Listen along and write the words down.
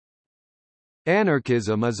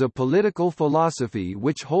Anarchism is a political philosophy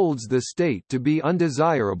which holds the state to be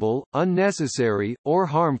undesirable, unnecessary, or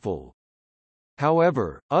harmful.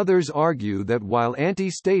 However, others argue that while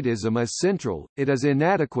anti-statism is central, it is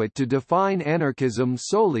inadequate to define anarchism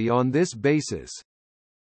solely on this basis.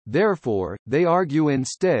 Therefore, they argue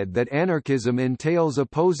instead that anarchism entails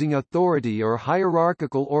opposing authority or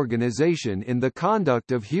hierarchical organization in the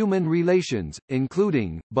conduct of human relations,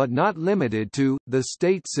 including, but not limited to, the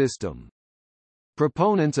state system.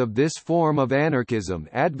 Proponents of this form of anarchism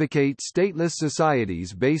advocate stateless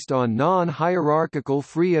societies based on non-hierarchical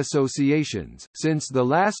free associations. Since the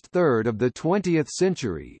last third of the 20th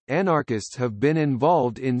century, anarchists have been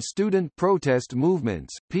involved in student protest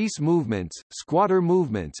movements, peace movements, squatter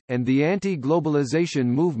movements, and the anti-globalization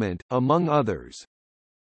movement, among others.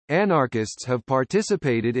 Anarchists have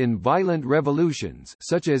participated in violent revolutions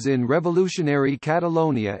such as in Revolutionary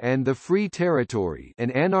Catalonia and the Free Territory,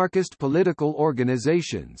 and anarchist political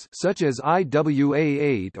organizations such as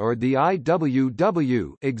IWA8 or the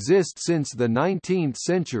IWW exist since the 19th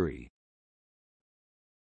century.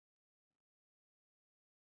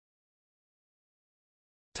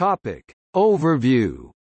 Topic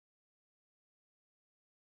Overview.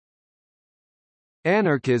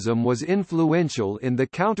 Anarchism was influential in the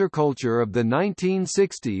counterculture of the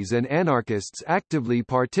 1960s, and anarchists actively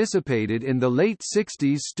participated in the late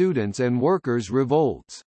 60s students' and workers'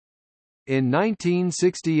 revolts. In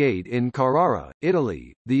 1968 in Carrara,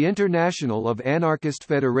 Italy, the International of Anarchist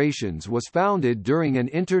Federations was founded during an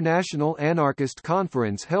international anarchist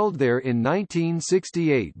conference held there in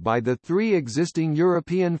 1968 by the three existing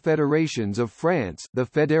European federations of France, the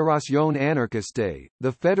Fédération Anarchiste,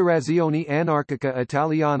 the Federazione Anarchica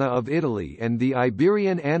Italiana of Italy and the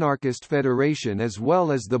Iberian Anarchist Federation, as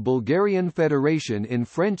well as the Bulgarian Federation in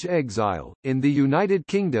French exile. In the United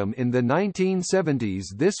Kingdom in the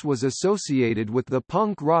 1970s, this was associated with the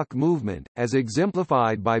punk rock movement, as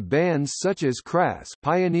exemplified by bands such as Crass,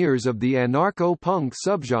 pioneers of the anarcho-punk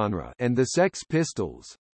subgenre, and the Sex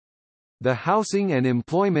Pistols. The housing and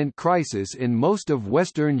employment crisis in most of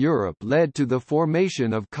Western Europe led to the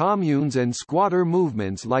formation of communes and squatter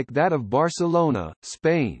movements like that of Barcelona,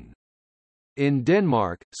 Spain. In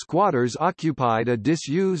Denmark, squatters occupied a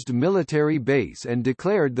disused military base and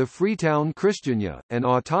declared the Freetown Christiania, an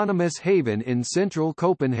autonomous haven in central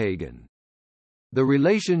Copenhagen. The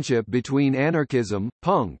relationship between anarchism,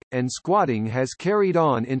 punk, and squatting has carried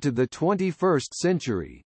on into the 21st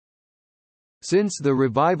century. Since the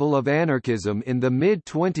revival of anarchism in the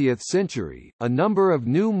mid-20th century, a number of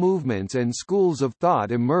new movements and schools of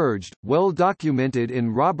thought emerged, well documented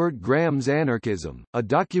in Robert Graham's Anarchism, A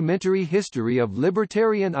Documentary History of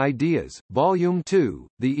Libertarian Ideas, Volume 2,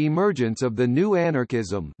 The Emergence of the New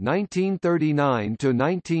Anarchism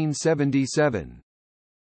 1939–1977.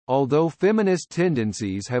 Although feminist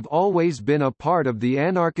tendencies have always been a part of the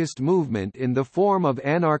anarchist movement in the form of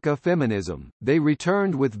anarcha-feminism, they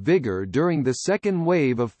returned with vigor during the second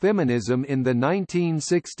wave of feminism in the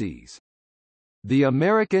 1960s. The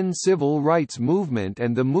American Civil Rights Movement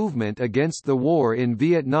and the movement against the war in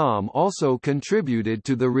Vietnam also contributed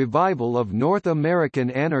to the revival of North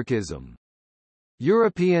American anarchism.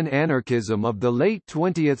 European anarchism of the late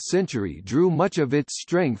 20th century drew much of its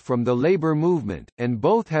strength from the labor movement, and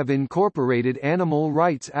both have incorporated animal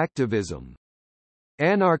rights activism.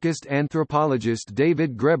 Anarchist anthropologist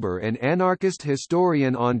David Graeber and anarchist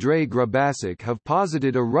historian Andrei Grabasic have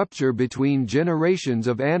posited a rupture between generations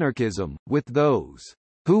of anarchism, with those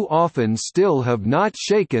who often still have not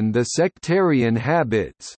shaken the sectarian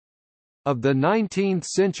habits of the 19th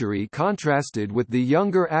century contrasted with the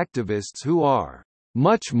younger activists who are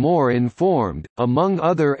much more informed, among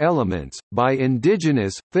other elements, by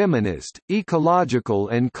indigenous, feminist, ecological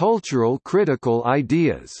and cultural critical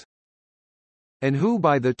ideas, and who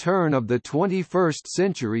by the turn of the 21st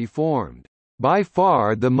century formed, by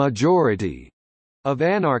far the majority, of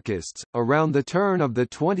anarchists. Around the turn of the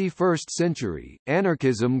 21st century,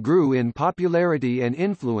 anarchism grew in popularity and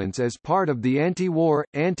influence as part of the anti-war,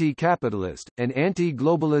 anti-capitalist, and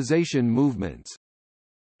anti-globalization movements.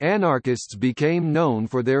 Anarchists became known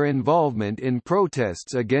for their involvement in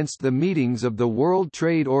protests against the meetings of the World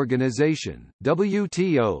Trade Organization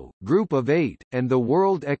 (WTO), Group of Eight, and the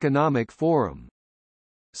World Economic Forum.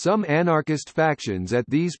 Some anarchist factions at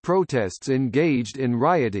these protests engaged in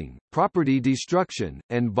rioting, property destruction,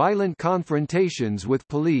 and violent confrontations with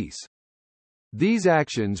police. These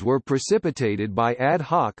actions were precipitated by ad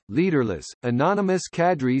hoc, leaderless, anonymous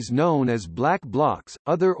cadres known as black blocs.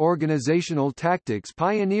 Other organizational tactics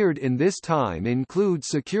pioneered in this time include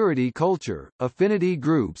security culture, affinity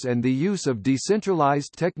groups, and the use of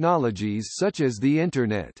decentralized technologies such as the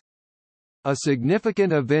Internet. A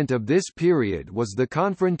significant event of this period was the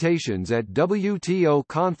confrontations at WTO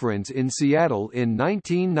conference in Seattle in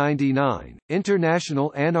 1999.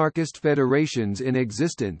 International anarchist federations in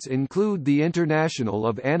existence include the International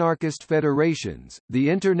of Anarchist Federations, the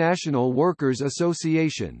International Workers'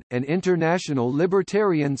 Association, and International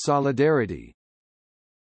Libertarian Solidarity.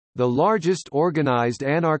 The largest organized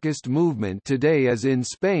anarchist movement today is in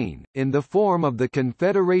Spain, in the form of the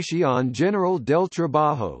Confederación General del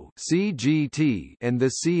Trabajo (CGT) and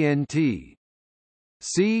the CNT.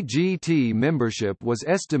 CGT membership was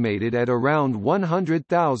estimated at around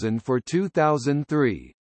 100,000 for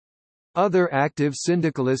 2003. Other active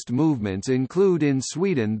syndicalist movements include in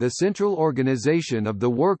Sweden the Central Organization of the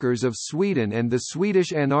Workers of Sweden and the Swedish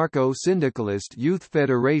Anarcho-Syndicalist Youth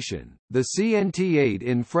Federation, the CNT8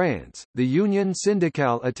 in France, the Union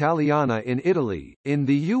Sindacale Italiana in Italy, in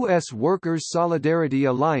the US Workers' Solidarity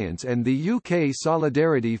Alliance and the UK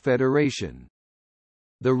Solidarity Federation.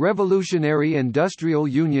 The Revolutionary Industrial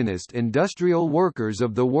Unionist Industrial Workers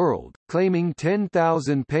of the World, claiming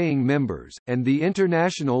 10,000 paying members, and the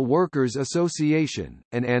International Workers Association,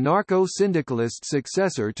 an anarcho-syndicalist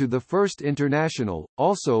successor to the First International,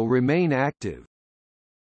 also remain active.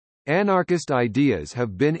 Anarchist ideas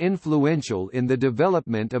have been influential in the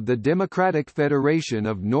development of the Democratic Federation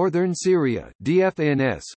of Northern Syria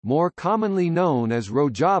 (DFNS), more commonly known as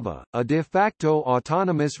Rojava, a de facto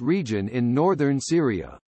autonomous region in northern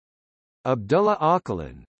Syria. Abdullah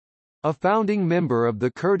Öcalan, a founding member of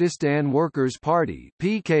the Kurdistan Workers' Party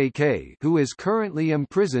 (PKK), who is currently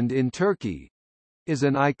imprisoned in Turkey, is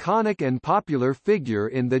an iconic and popular figure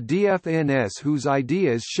in the DFNS whose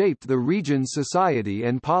ideas shaped the region's society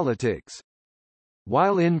and politics.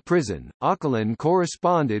 While in prison, Öcalan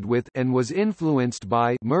corresponded with and was influenced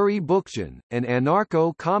by Murray Bookchin, an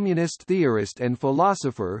anarcho-communist theorist and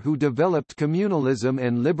philosopher who developed communalism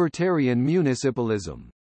and libertarian municipalism.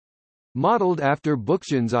 Modeled after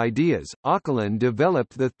Bookchin's ideas, Öcalan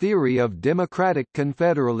developed the theory of democratic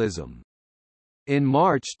confederalism. In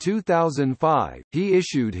March 2005, he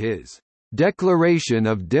issued his Declaration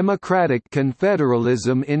of Democratic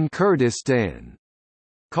Confederalism in Kurdistan,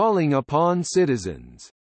 calling upon citizens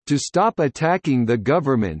to stop attacking the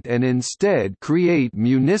government and instead create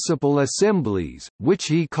municipal assemblies, which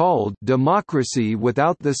he called democracy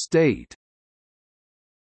without the state.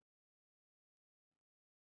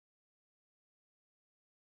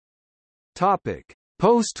 Topic: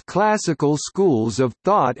 Post-classical schools of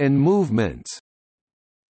thought and movements.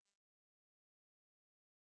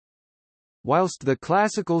 Whilst the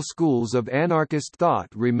classical schools of anarchist thought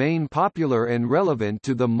remain popular and relevant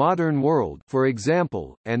to the modern world, for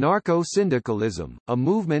example, anarcho-syndicalism, a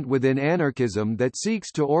movement within anarchism that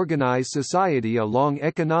seeks to organize society along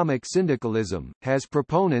economic syndicalism, has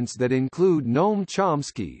proponents that include Noam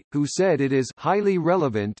Chomsky, who said it is highly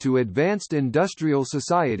relevant to advanced industrial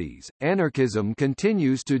societies. Anarchism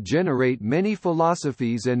continues to generate many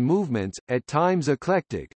philosophies and movements, at times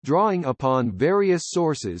eclectic, drawing upon various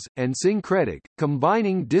sources, and syncretic,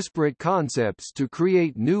 combining disparate concepts to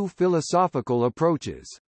create new philosophical approaches.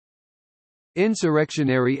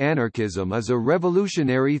 Insurrectionary anarchism is a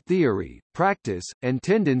revolutionary theory, practice, and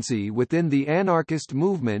tendency within the anarchist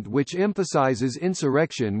movement which emphasizes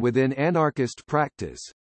insurrection within anarchist practice.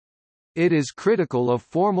 It is critical of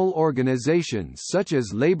formal organizations such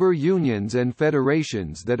as labor unions and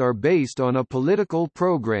federations that are based on a political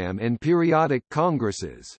program and periodic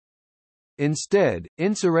congresses. Instead,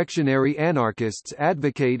 insurrectionary anarchists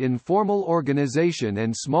advocate informal organization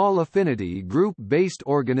and small affinity group-based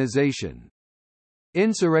organization.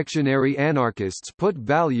 Insurrectionary anarchists put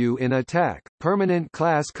value in attack, permanent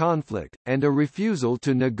class conflict, and a refusal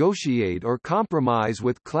to negotiate or compromise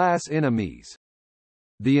with class enemies.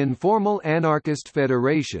 The informal anarchist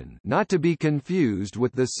federation, not to be confused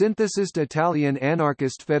with the synthesist Italian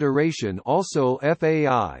anarchist federation, also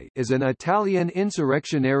FAI, is an Italian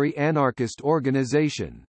insurrectionary anarchist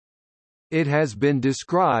organization. It has been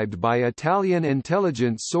described by Italian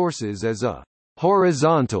intelligence sources as a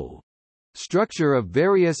horizontal structure of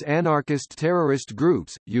various anarchist terrorist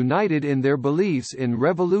groups, united in their beliefs in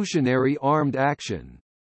revolutionary armed action.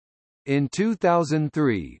 In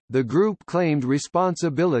 2003, the group claimed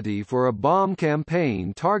responsibility for a bomb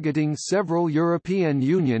campaign targeting several European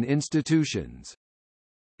Union institutions.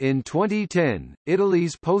 In 2010,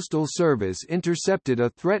 Italy's postal service intercepted a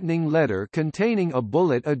threatening letter containing a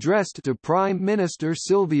bullet addressed to Prime Minister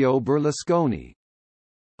Silvio Berlusconi.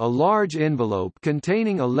 A large envelope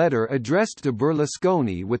containing a letter addressed to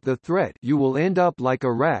Berlusconi with the threat "You will end up like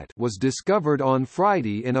a rat" was discovered on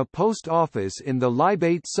Friday in a post office in the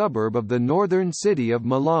Libate suburb of the northern city of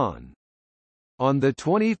Milan. On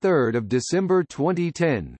 23 December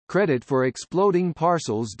 2010, credit for exploding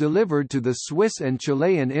parcels delivered to the Swiss and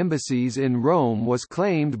Chilean embassies in Rome was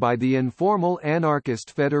claimed by the informal anarchist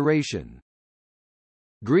federation.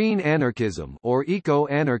 Green anarchism or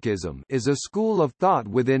eco-anarchism is a school of thought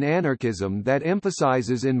within anarchism that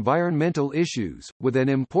emphasizes environmental issues, with an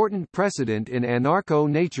important precedent in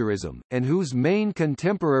anarcho-naturism, and whose main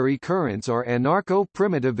contemporary currents are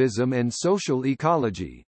anarcho-primitivism and social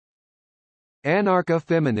ecology.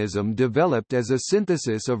 Anarcha-feminism developed as a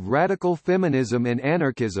synthesis of radical feminism and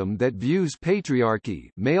anarchism that views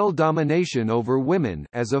patriarchy, male domination over women,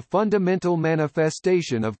 as a fundamental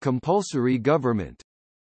manifestation of compulsory government.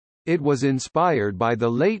 It was inspired by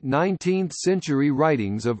the late 19th-century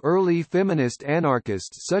writings of early feminist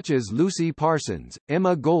anarchists such as Lucy Parsons,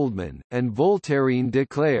 Emma Goldman, and Voltairine de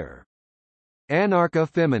Cleyre.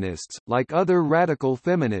 Anarcha-feminists, like other radical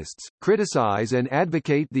feminists, criticize and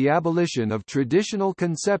advocate the abolition of traditional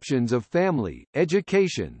conceptions of family,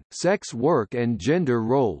 education, sex work and gender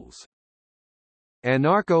roles.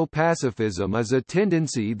 Anarcho-pacifism is a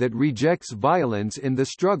tendency that rejects violence in the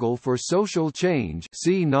struggle for social change,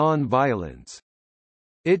 see non-violence.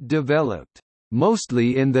 It developed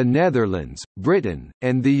mostly in the Netherlands, Britain,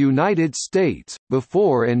 and the United States,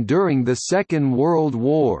 before and during the Second World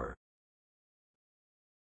War.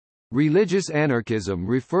 Religious anarchism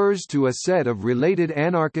refers to a set of related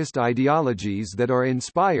anarchist ideologies that are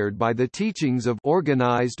inspired by the teachings of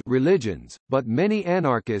organized religions, but many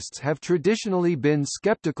anarchists have traditionally been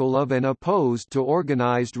skeptical of and opposed to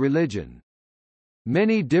organized religion.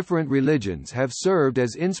 Many different religions have served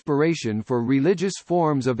as inspiration for religious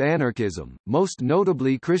forms of anarchism, most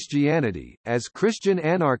notably Christianity, as Christian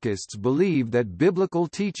anarchists believe that biblical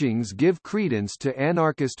teachings give credence to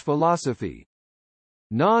anarchist philosophy.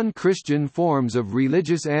 Non-Christian forms of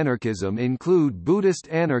religious anarchism include Buddhist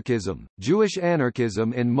anarchism, Jewish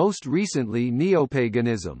anarchism and most recently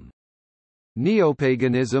neopaganism.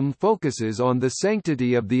 Neopaganism focuses on the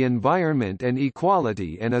sanctity of the environment and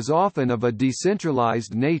equality and is often of a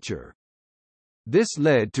decentralized nature. This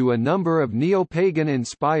led to a number of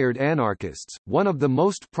neo-pagan-inspired anarchists, one of the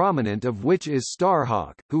most prominent of which is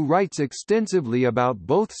Starhawk, who writes extensively about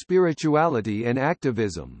both spirituality and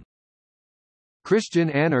activism. Christian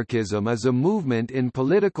anarchism is a movement in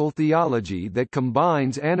political theology that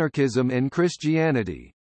combines anarchism and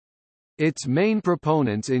Christianity. Its main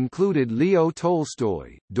proponents included Leo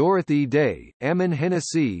Tolstoy, Dorothy Day, Ammon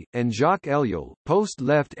Hennacy, and Jacques Ellul.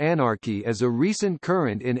 Post-left anarchy is a recent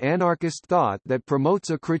current in anarchist thought that promotes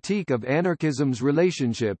a critique of anarchism's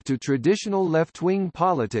relationship to traditional left-wing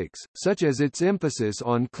politics, such as its emphasis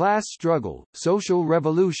on class struggle, social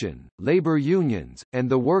revolution, labor unions, and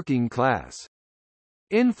the working class.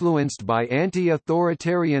 Influenced by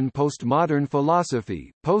anti-authoritarian postmodern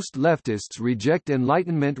philosophy, post-leftists reject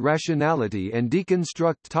Enlightenment rationality and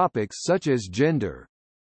deconstruct topics such as gender.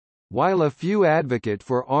 While a few advocate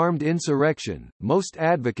for armed insurrection, most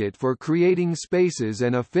advocate for creating spaces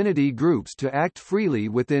and affinity groups to act freely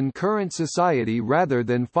within current society rather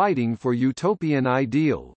than fighting for utopian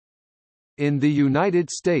ideal. In the United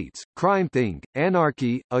States, CrimethInc.,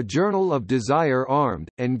 Anarchy, A Journal of Desire Armed,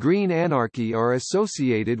 and Green Anarchy are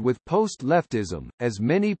associated with post-leftism, as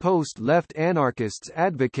many post-left anarchists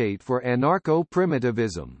advocate for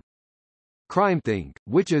anarcho-primitivism. CrimethInc.,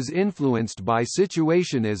 which is influenced by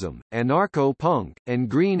situationism, anarcho-punk, and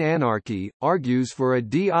green anarchy, argues for a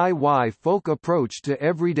DIY folk approach to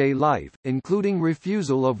everyday life, including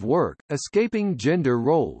refusal of work, escaping gender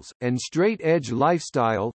roles, and straight-edge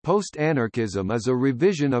lifestyle. Post-anarchism is a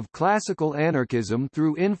revision of classical anarchism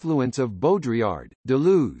through influence of Baudrillard,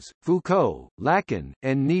 Deleuze, Foucault, Lacan,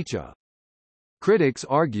 and Nietzsche. Critics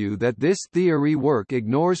argue that this theory work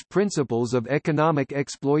ignores principles of economic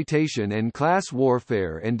exploitation and class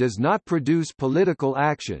warfare and does not produce political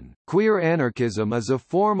action. Queer anarchism is a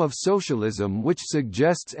form of socialism which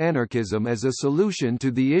suggests anarchism as a solution to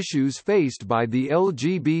the issues faced by the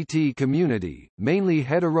LGBT community, mainly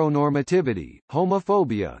heteronormativity,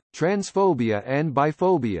 homophobia, transphobia and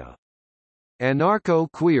biphobia.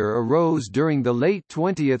 Anarcho-queer arose during the late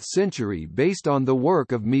 20th century based on the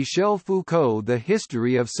work of Michel Foucault, The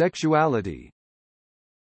History of Sexuality.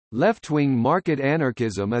 Left-wing market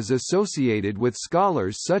anarchism is associated with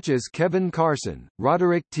scholars such as Kevin Carson,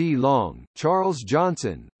 Roderick T. Long, Charles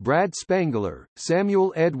Johnson, Brad Spangler,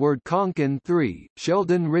 Samuel Edward Konkin III,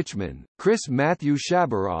 Sheldon Richman, Chris Matthew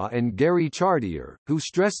Shabara and Gary Chartier, who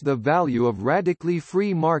stress the value of radically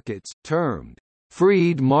free markets, termed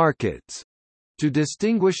freed markets, to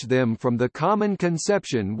distinguish them from the common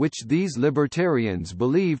conception which these libertarians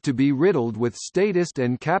believe to be riddled with statist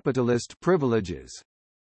and capitalist privileges.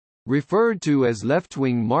 Referred to as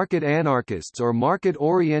left-wing market anarchists or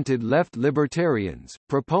market-oriented left libertarians,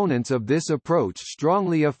 proponents of this approach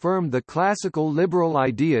strongly affirmed the classical liberal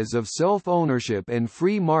ideas of self-ownership and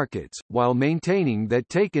free markets, while maintaining that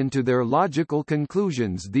taken to their logical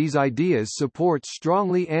conclusions these ideas support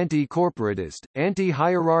strongly anti-corporatist,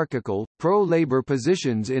 anti-hierarchical, pro-labor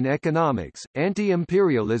positions in economics,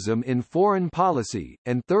 anti-imperialism in foreign policy,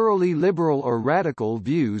 and thoroughly liberal or radical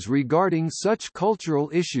views regarding such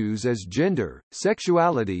cultural issues as gender,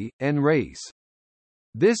 sexuality, and race.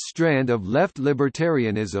 This strand of left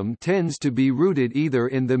libertarianism tends to be rooted either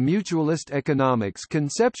in the mutualist economics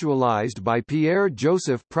conceptualized by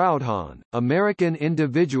Pierre-Joseph Proudhon, American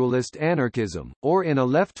individualist anarchism, or in a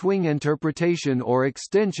left-wing interpretation or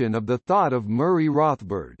extension of the thought of Murray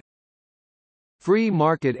Rothbard. Free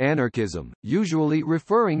market anarchism, usually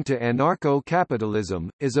referring to anarcho-capitalism,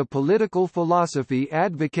 is a political philosophy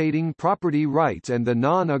advocating property rights and the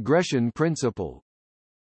non-aggression principle.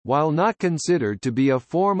 While not considered to be a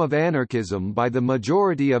form of anarchism by the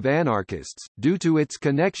majority of anarchists, due to its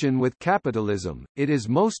connection with capitalism, it is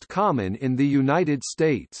most common in the United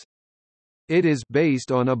States. It is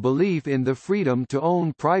based on a belief in the freedom to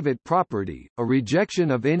own private property, a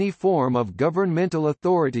rejection of any form of governmental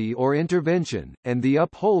authority or intervention, and the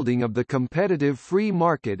upholding of the competitive free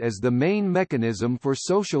market as the main mechanism for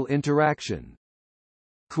social interaction.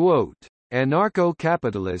 Quote,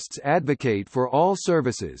 "Anarcho-capitalists advocate for all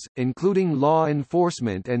services, including law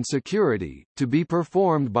enforcement and security, to be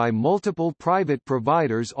performed by multiple private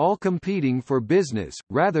providers all competing for business,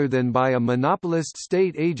 rather than by a monopolist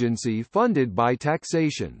state agency funded by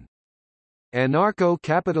taxation."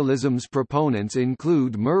 Anarcho-capitalism's proponents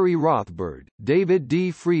include Murray Rothbard, David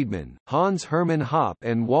D. Friedman, Hans Hermann Hoppe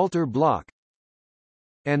and Walter Block.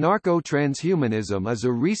 Anarcho-transhumanism is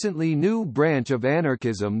a recently new branch of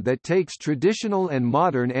anarchism that takes traditional and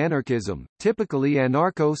modern anarchism, typically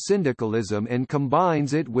anarcho-syndicalism, and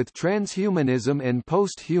combines it with transhumanism and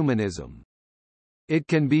post-humanism. It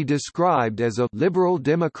can be described as a liberal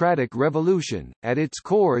democratic revolution, at its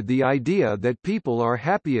core the idea that people are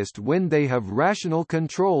happiest when they have rational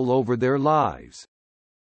control over their lives.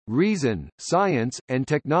 Reason, science, and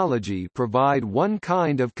technology provide one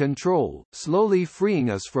kind of control, slowly freeing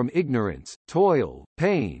us from ignorance, toil,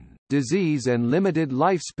 pain, disease and limited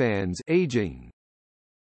lifespans, aging.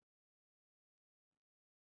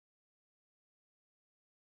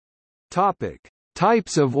 Topic: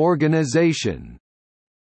 Types of organization.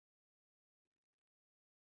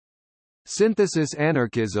 Synthesis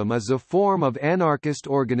anarchism is a form of anarchist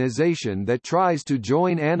organization that tries to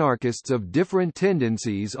join anarchists of different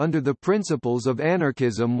tendencies under the principles of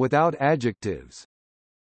anarchism without adjectives.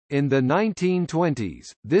 In the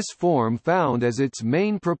 1920s, this form found as its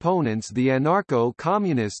main proponents the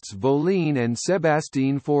anarcho-communists Volin and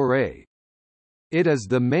Sébastien Fauré. It is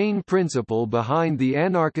the main principle behind the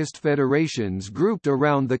anarchist federations grouped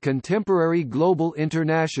around the contemporary Global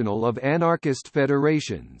International of Anarchist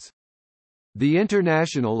Federations. The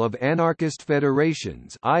International of Anarchist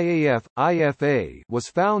Federations (IAF/IFA) was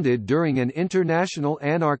founded during an international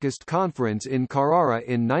anarchist conference in Carrara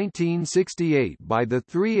in 1968 by the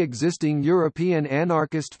three existing European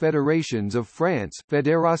anarchist federations of France,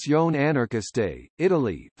 Fédération Anarchiste,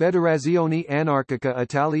 Italy, Federazione Anarchica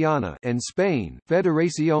Italiana, and Spain,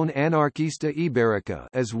 Fédération Anarchista Ibérica,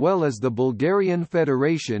 as well as the Bulgarian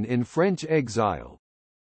Federation in French exile.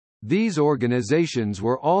 These organizations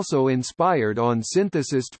were also inspired on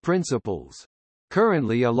synthesist principles.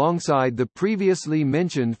 Currently, alongside the previously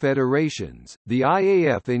mentioned federations, the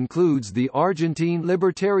IAF includes the Argentine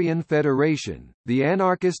Libertarian Federation, the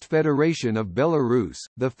Anarchist Federation of Belarus,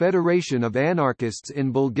 the Federation of Anarchists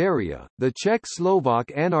in Bulgaria, the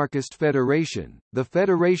Czech-Slovak Anarchist Federation, the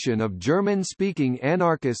Federation of German-speaking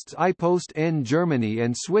anarchists IPOST in Germany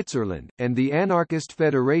and Switzerland, and the Anarchist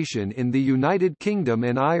Federation in the United Kingdom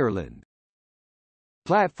and Ireland.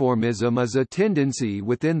 Platformism is a tendency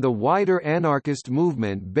within the wider anarchist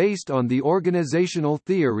movement based on the organizational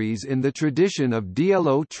theories in the tradition of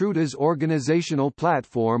Dielo Truta's organizational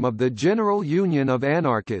platform of the General Union of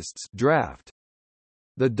Anarchists draft.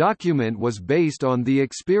 The document was based on the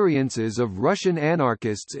experiences of Russian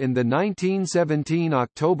anarchists in the 1917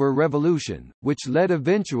 October Revolution, which led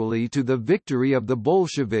eventually to the victory of the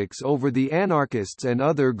Bolsheviks over the anarchists and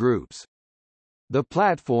other groups. The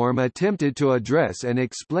platform attempted to address and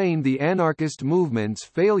explain the anarchist movement's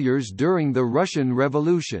failures during the Russian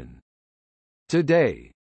Revolution.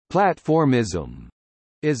 Today, platformism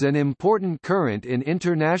is an important current in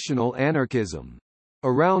international anarchism.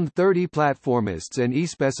 Around 30 platformists and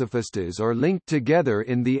especifistas are linked together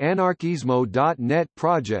in the Anarchismo.net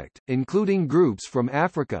project, including groups from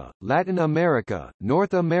Africa, Latin America,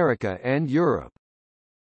 North America and Europe.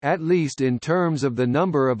 At least in terms of the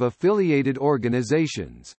number of affiliated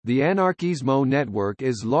organizations, the Anarchismo network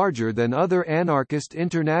is larger than other anarchist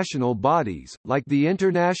international bodies, like the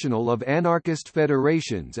International of Anarchist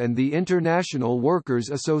Federations and the International Workers'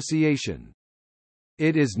 Association.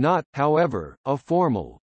 It is not, however, a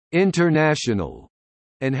formal international,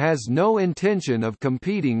 and has no intention of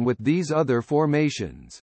competing with these other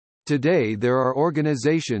formations. Today there are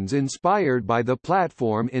organizations inspired by the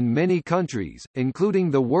platform in many countries, including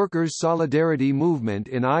the Workers' Solidarity Movement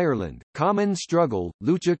in Ireland, Common Struggle,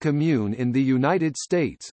 Lucha Commune in the United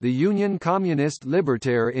States, the Union Communiste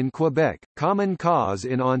Libertaire in Quebec, Common Cause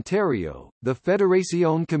in Ontario, the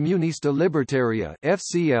Federación Comunista Libertaria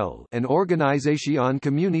 (FCL) and Organización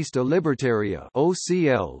Comunista Libertaria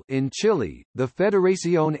 (OCL) in Chile, the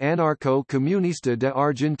Federación Anarco-Comunista de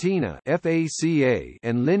Argentina (FACA)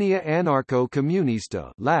 and Linea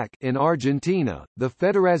Anarco-Comunista (LAC) in Argentina, the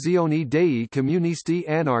Federazione dei Comunisti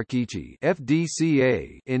Anarchici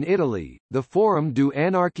 (FDCA) in Italy, the Forum do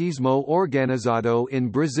Anarquismo Organizado in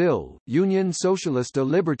Brazil, Union Socialista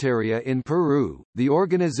Libertaria in Peru, the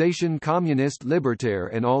Organization Communiste Libertaire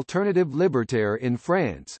and Alternative Libertaire in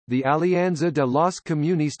France, the Alianza de los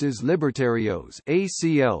Comunistas Libertarios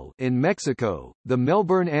 (ACL) in Mexico, the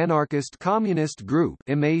Melbourne Anarchist Communist Group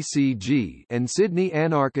 (MACG) and Sydney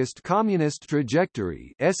Anarchist Communist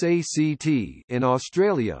Trajectory (SACT) in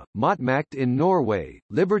Australia, Motmacht in Norway,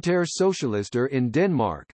 Libertaire Socialister in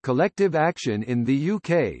Denmark, Collective Action in the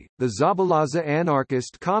UK, the Zabalaza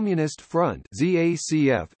Anarchist Communist Front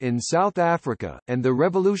 (ZACF) in South Africa, and the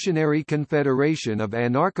Revolutionary Confederation of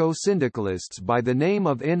Anarcho-Syndicalists by the name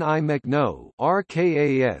of NIMECNO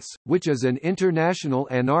 (RKAS), which is an international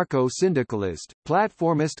anarcho-syndicalist,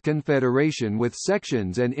 platformist confederation with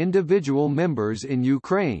sections and individual members in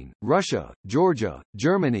Ukraine, Russia, Georgia,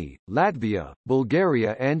 Germany, Latvia,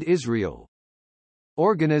 Bulgaria and Israel.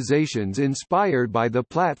 Organizations inspired by the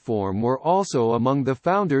platform were also among the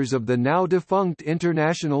founders of the now-defunct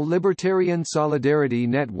International Libertarian Solidarity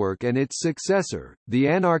Network and its successor, the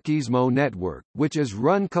Anarchismo Network, which is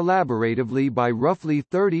run collaboratively by roughly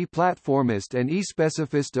 30 platformist and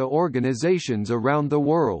especifista organizations around the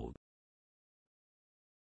world.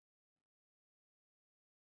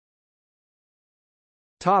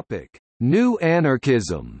 Topic: New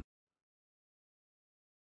Anarchism.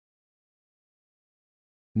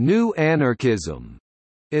 New Anarchism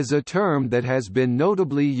is a term that has been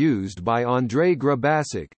notably used by Andrei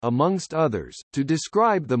Grabasic, amongst others, to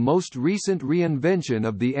describe the most recent reinvention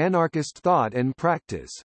of the anarchist thought and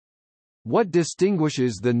practice. What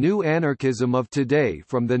distinguishes the new anarchism of today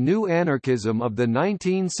from the new anarchism of the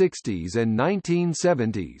 1960s and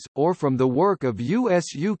 1970s, or from the work of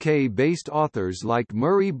US-UK-based authors like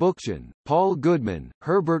Murray Bookchin, Paul Goodman,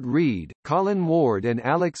 Herbert Reed, Colin Ward and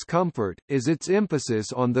Alex Comfort, is its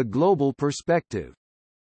emphasis on the global perspective.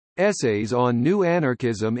 Essays on new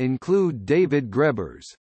anarchism include David Graeber's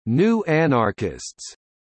New Anarchists,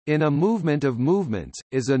 In a Movement of Movements,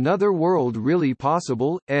 Is Another World Really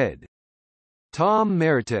Possible? Ed. Tom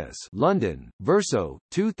Mertes, London, Verso,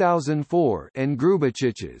 2004, and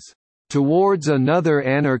Grubacich's Towards Another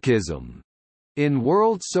Anarchism, in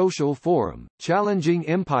World Social Forum, Challenging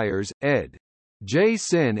Empires, ed. J.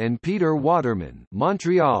 Sin and Peter Waterman,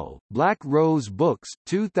 Montreal, Black Rose Books,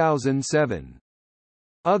 2007.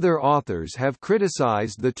 Other authors have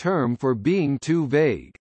criticized the term for being too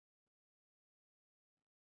vague.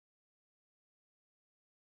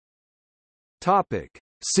 Topic.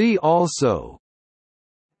 See also: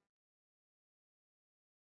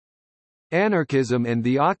 Anarchism and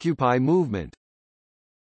the Occupy movement,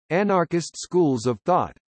 Anarchist schools of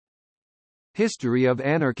thought, History of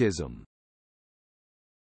anarchism.